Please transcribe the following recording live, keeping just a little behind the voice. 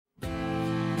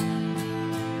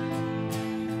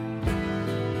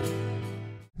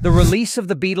The release of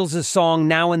the Beatles' song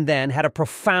Now and Then had a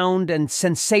profound and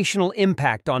sensational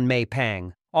impact on May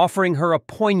Pang, offering her a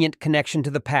poignant connection to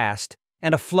the past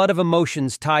and a flood of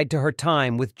emotions tied to her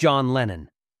time with John Lennon.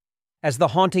 As the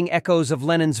haunting echoes of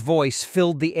Lennon's voice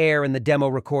filled the air in the demo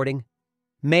recording,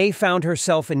 May found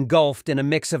herself engulfed in a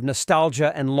mix of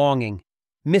nostalgia and longing,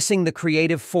 missing the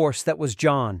creative force that was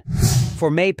John. For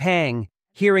May Pang,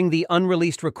 hearing the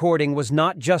unreleased recording was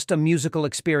not just a musical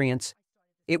experience,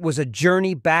 it was a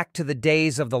journey back to the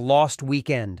days of the Lost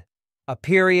Weekend, a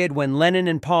period when Lennon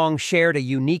and Pong shared a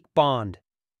unique bond.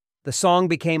 The song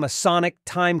became a sonic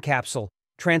time capsule,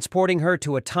 transporting her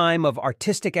to a time of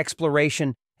artistic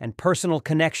exploration and personal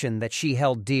connection that she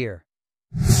held dear.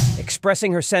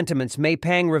 Expressing her sentiments, May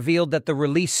Pang revealed that the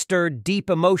release stirred deep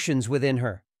emotions within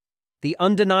her. The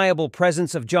undeniable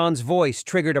presence of John's voice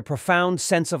triggered a profound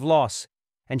sense of loss,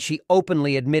 and she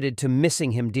openly admitted to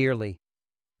missing him dearly.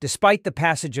 Despite the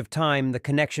passage of time, the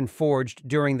connection forged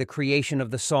during the creation of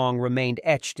the song remained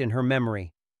etched in her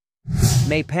memory.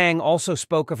 May Pang also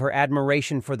spoke of her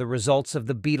admiration for the results of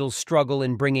the Beatles' struggle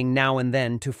in bringing Now and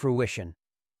Then to fruition.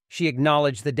 She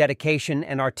acknowledged the dedication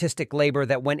and artistic labor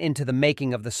that went into the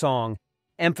making of the song,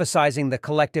 emphasizing the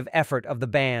collective effort of the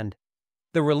band.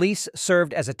 The release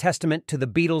served as a testament to the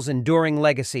Beatles' enduring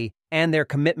legacy and their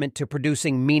commitment to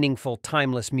producing meaningful,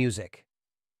 timeless music.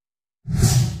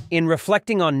 In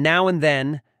reflecting on Now and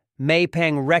Then, May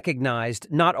Pang recognized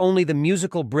not only the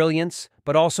musical brilliance,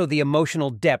 but also the emotional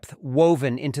depth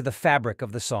woven into the fabric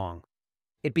of the song.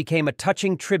 It became a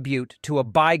touching tribute to a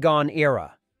bygone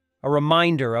era, a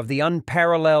reminder of the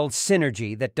unparalleled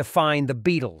synergy that defined the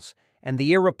Beatles and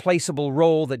the irreplaceable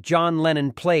role that John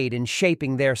Lennon played in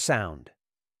shaping their sound.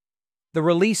 The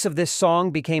release of this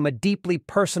song became a deeply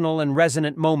personal and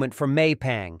resonant moment for May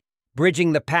Pang,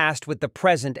 bridging the past with the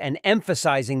present and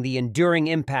emphasizing the enduring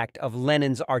impact of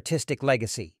Lennon's artistic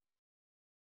legacy.